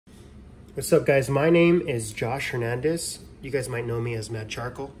What's up, guys? My name is Josh Hernandez. You guys might know me as Mad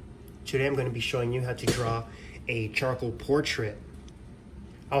Charcoal. Today I'm going to be showing you how to draw a charcoal portrait.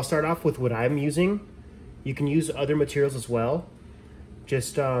 I'll start off with what I'm using. You can use other materials as well.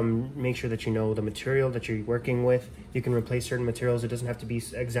 Just make sure that you know the material that you're working with. You can replace certain materials. It doesn't have to be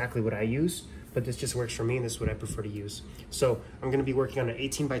exactly what I use, but this just works for me and this is what I prefer to use. So I'm going to be working on an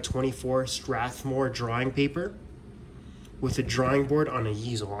 18 by 24 Strathmore drawing paper with a drawing board on a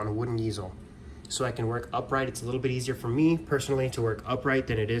easel, on a wooden easel. So I can work upright. It's a little bit easier for me personally to work upright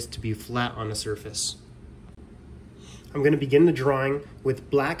than it is to be flat on a surface. I'm going to begin the drawing with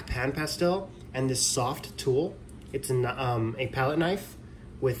black pan pastel and this soft tool. It's a palette knife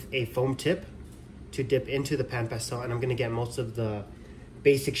with a foam tip to dip into the pan pastel, and I'm going to get most of the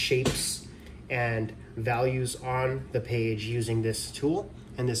basic shapes and values on the page using this tool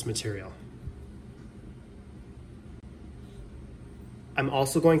and this material. I'm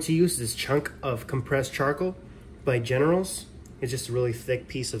also going to use this chunk of compressed charcoal by Generals. It's just a really thick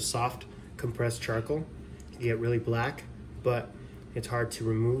piece of soft compressed charcoal. You get really black, but it's hard to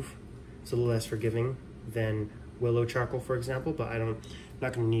remove. It's a little less forgiving than willow charcoal, for example, but I'm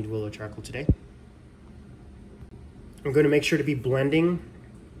not going to need willow charcoal today. I'm going to make sure to be blending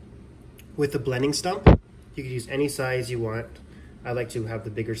with the blending stump. You could use any size you want. I like to have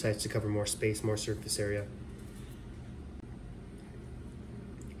the bigger size to cover more space, more surface area.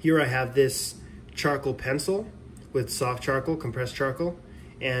 Here I have this charcoal pencil with soft charcoal, compressed charcoal,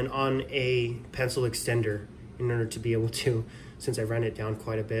 and on a pencil extender in order to be able to, since I ran it down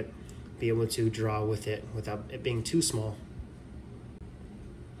quite a bit, be able to draw with it without it being too small.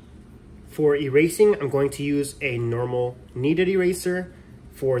 For erasing, I'm going to use a normal kneaded eraser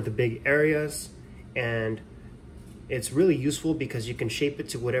for the big areas, and it's really useful because you can shape it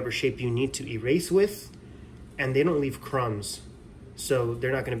to whatever shape you need to erase with, and they don't leave crumbs. So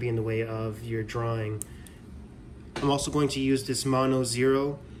they're not going to be in the way of your drawing. I'm also going to use this Mono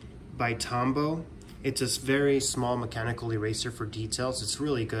Zero by Tombow. It's a very small mechanical eraser for details. It's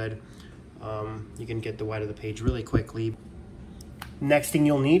really good. You can get the white of the page really quickly. Next thing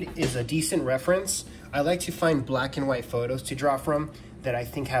you'll need is a decent reference. I like to find black and white photos to draw from that I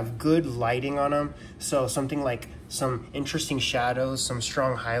think have good lighting on them. So something like some interesting shadows, some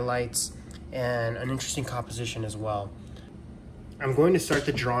strong highlights, and an interesting composition as well. I'm going to start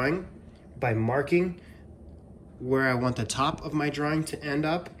the drawing by marking where I want the top of my drawing to end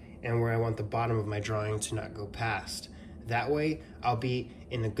up and where I want the bottom of my drawing to not go past. That way, I'll be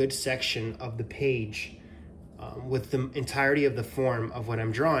in a good section of the page with the entirety of the form of what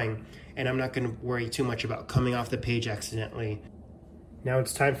I'm drawing, and I'm not going to worry too much about coming off the page accidentally. Now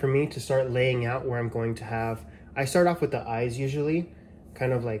it's time for me to start laying out where I'm going to have, I start off with the eyes usually,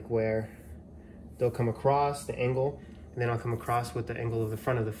 kind of like where they'll come across, the angle, and then I'll come across with the angle of the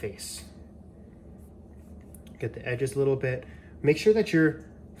front of the face. Get the edges a little bit. Make sure that you're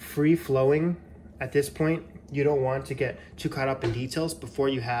free flowing at this point. You don't want to get too caught up in details before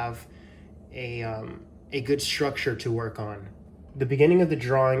you have a good structure to work on. The beginning of the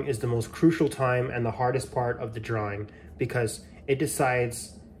drawing is the most crucial time and the hardest part of the drawing because it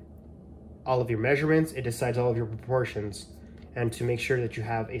decides all of your measurements, it decides all of your proportions. And to make sure that you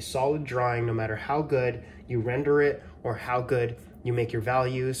have a solid drawing, no matter how good you render it or how good you make your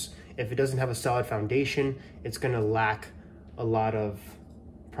values, if it doesn't have a solid foundation, it's going to lack a lot of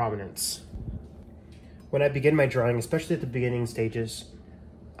prominence. When I begin my drawing, especially at the beginning stages,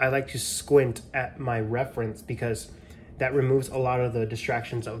 I like to squint at my reference because that removes a lot of the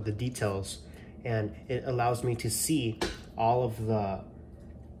distractions of the details, and it allows me to see all of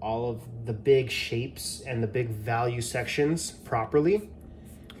the big shapes and the big value sections properly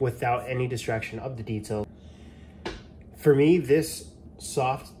without any distraction of the detail. For me, this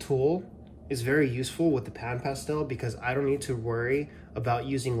soft tool is very useful with the pan pastel because I don't need to worry about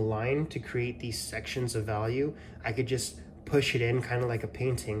using line to create these sections of value. I could just push it in kind of like a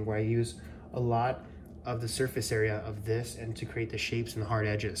painting where I use a lot of the surface area of this and to create the shapes and hard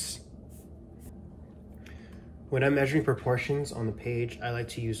edges. When I'm measuring proportions on the page, I like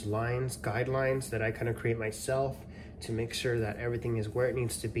to use lines, guidelines that I kind of create myself to make sure that everything is where it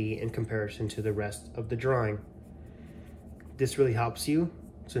needs to be in comparison to the rest of the drawing. This really helps you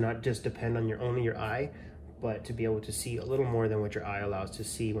to not just depend on only your eye, but to be able to see a little more than what your eye allows to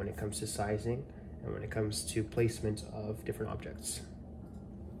see when it comes to sizing and when it comes to placement of different objects.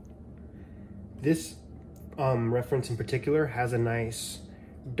 This reference in particular has a nice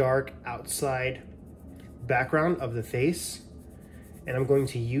dark outside background of the face, and I'm going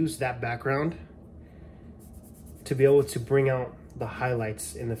to use that background to be able to bring out the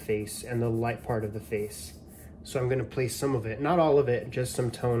highlights in the face and the light part of the face. So I'm gonna place some of it, not all of it, just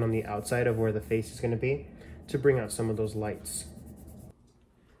some tone on the outside of where the face is gonna be to bring out some of those lights.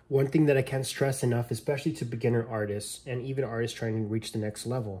 One thing that I can't stress enough, especially to beginner artists and even artists trying to reach the next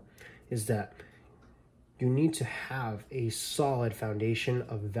level, is that you need to have a solid foundation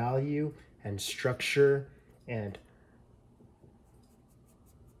of value and structure, and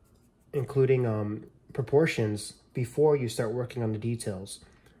including proportions before you start working on the details.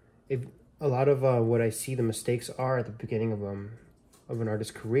 If a lot of what I see the mistakes are at the beginning of an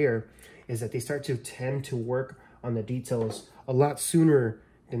artist's career is that they start to tend to work on the details a lot sooner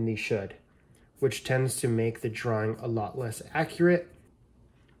than they should, which tends to make the drawing a lot less accurate.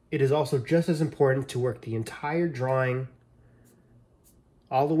 It is also just as important to work the entire drawing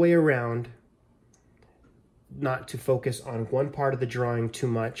all the way around, not to focus on one part of the drawing too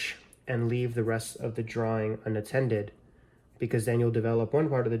much and leave the rest of the drawing unattended, because then you'll develop one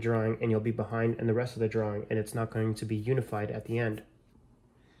part of the drawing and you'll be behind in the rest of the drawing, and it's not going to be unified at the end.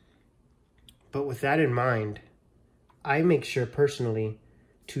 But with that in mind, I make sure personally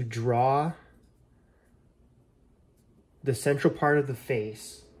to draw the central part of the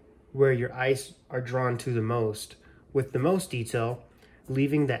face where your eyes are drawn to the most with the most detail,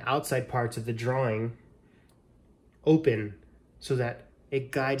 leaving the outside parts of the drawing open so that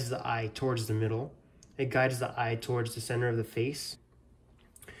it guides the eye towards the middle. It guides the eye towards the center of the face.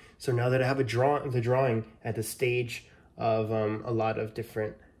 So now that I have the drawing at the stage of a lot of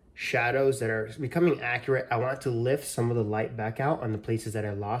different shadows that are becoming accurate, I want to lift some of the light back out on the places that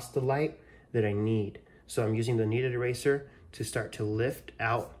I lost the light that I need. So I'm using the kneaded eraser to start to lift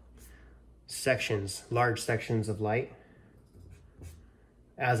out sections, large sections of light,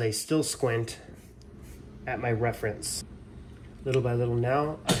 as I still squint at my reference. Little by little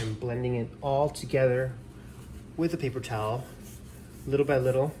now, I'm blending it all together with a paper towel, little by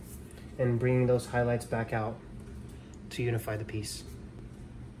little, and bringing those highlights back out to unify the piece.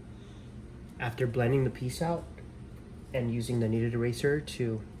 After blending the piece out and using the kneaded eraser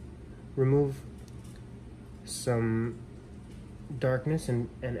to remove some darkness and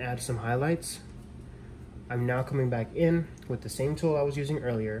add some highlights, I'm now coming back in with the same tool I was using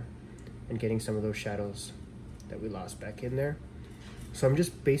earlier and getting some of those shadows that we lost back in there. So I'm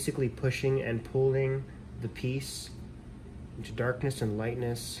just basically pushing and pulling the piece into darkness and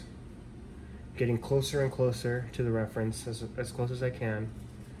lightness, getting closer and closer to the reference as close as I can,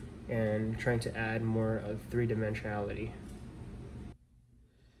 and trying to add more of three-dimensionality.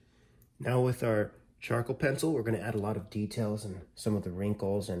 Now with our charcoal pencil, we're going to add a lot of details and some of the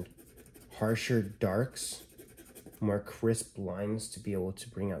wrinkles and harsher darks, more crisp lines to be able to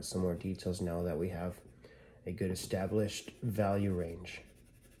bring out some more details now that we have a good established value range.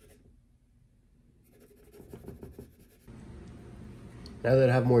 Now that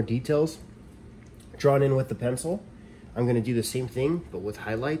I have more details drawn in with the pencil, I'm going to do the same thing but with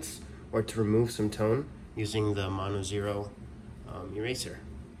highlights, or to remove some tone using the Mono Zero eraser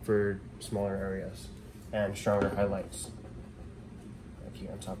for smaller areas and stronger highlights. Like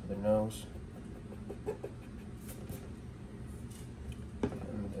here on top of the nose,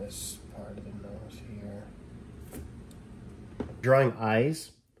 and this part of the nose here. Drawing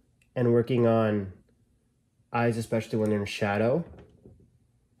eyes and working on eyes, especially when they're in shadow,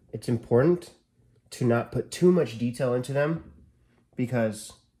 it's important to not put too much detail into them,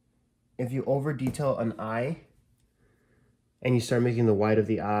 because if you over detail an eye and you start making the white of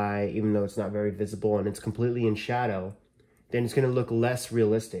the eye, even though it's not very visible and it's completely in shadow, then it's going to look less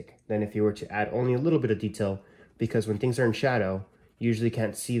realistic than if you were to add only a little bit of detail, because when things are in shadow, you usually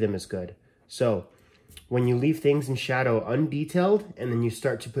can't see them as good. So when you leave things in shadow undetailed and then you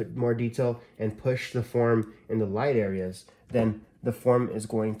start to put more detail and push the form in the light areas, then the form is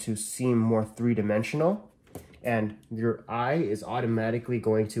going to seem more three-dimensional, and your eye is automatically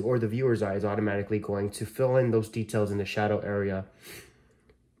going to, or the viewer's eye is automatically going to fill in those details in the shadow area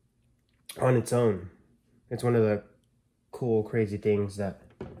on its own. It's one of the cool, crazy things that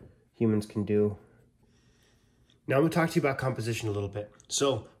humans can do. Now I'm going to talk to you about composition a little bit.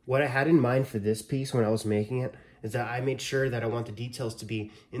 So what I had in mind for this piece when I was making it is that I made sure that I want the details to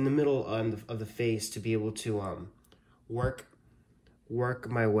be in the middle of the face, to be able to work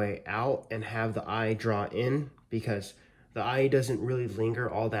my way out and have the eye draw in, because the eye doesn't really linger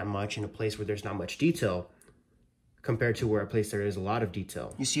all that much in a place where there's not much detail compared to where a place there is a lot of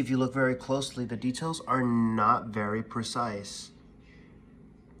detail. You see, if you look very closely, the details are not very precise.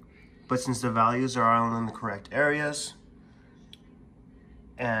 But since the values are all in the correct areas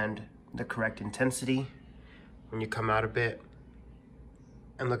and the correct intensity, when you come out a bit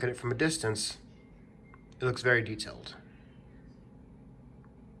and look at it from a distance, it looks very detailed.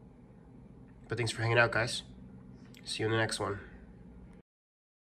 But thanks for hanging out, guys. See you in the next one.